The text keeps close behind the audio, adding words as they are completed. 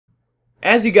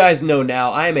As you guys know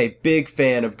now, I am a big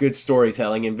fan of good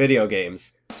storytelling in video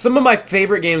games. Some of my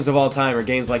favorite games of all time are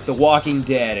games like The Walking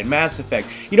Dead and Mass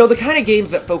Effect. You know, the kind of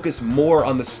games that focus more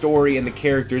on the story and the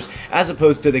characters as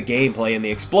opposed to the gameplay and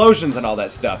the explosions and all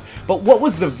that stuff. But what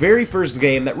was the very first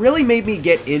game that really made me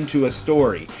get into a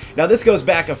story? Now this goes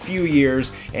back a few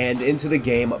years and into the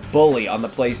game Bully on the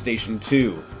PlayStation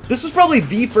 2. This was probably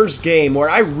the first game where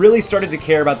I really started to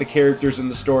care about the characters in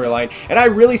the storyline, and I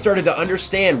really started to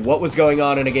understand what was going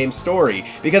on in a game's story,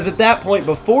 because at that point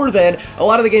before then, a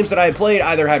lot of the games that I had played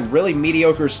either had really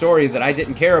mediocre stories that I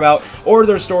didn't care about, or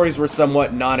their stories were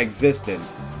somewhat non-existent.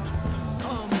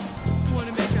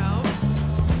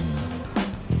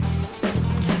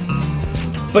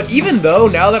 But even though,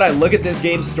 now that I look at this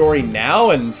game's story now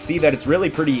and see that it's really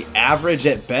pretty average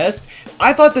at best,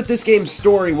 I thought that this game's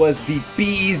story was the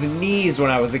bee's knees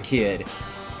when I was a kid.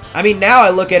 I mean, now I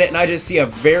look at it and I just see a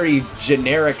very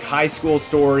generic high school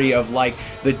story of, like,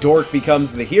 the dork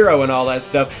becomes the hero and all that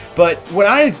stuff. But when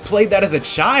I played that as a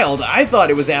child, I thought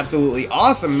it was absolutely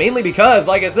awesome, mainly because,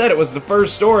 like I said, it was the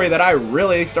first story that I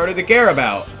really started to care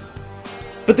about.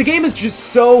 But the game is just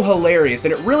so hilarious,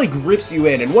 and it really grips you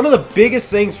in, and one of the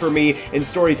biggest things for me in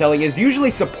storytelling is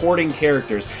usually supporting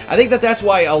characters. I think that that's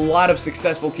why a lot of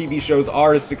successful TV shows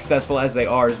are as successful as they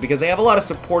are, is because they have a lot of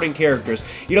supporting characters.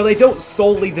 You know, they don't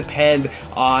solely depend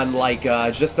on, like,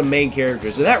 just the main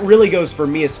characters, and that really goes for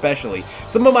me especially.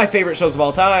 Some of my favorite shows of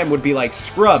all time would be like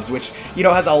Scrubs, which, you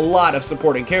know, has a lot of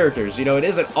supporting characters. You know, it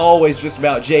isn't always just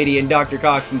about JD and Dr.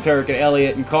 Cox and Turk and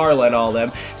Elliot and Carla and all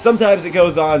them. Sometimes it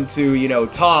goes on to, you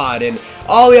know, Todd and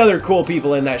all the other cool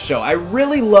people in that show. I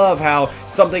really love how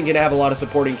something can have a lot of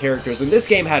supporting characters, and this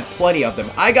game had plenty of them.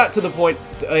 I got to the point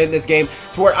in this game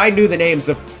to where I knew the names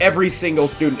of every single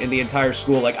student in the entire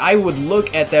school. Like, I would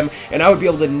look at them and I would be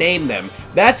able to name them.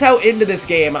 That's how into this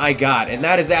game I got, and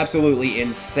that is absolutely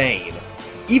insane.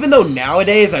 Even though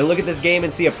nowadays I look at this game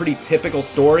and see a pretty typical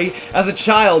story, as a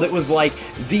child it was like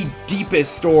the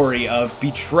deepest story of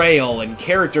betrayal and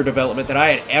character development that I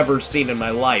had ever seen in my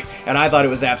life, and I thought it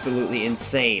was absolutely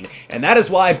insane. And that is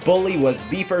why Bully was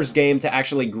the first game to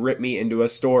actually grip me into a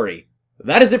story.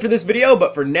 That is it for this video,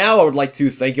 but for now I would like to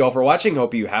thank you all for watching.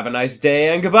 Hope you have a nice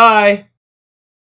day, and goodbye!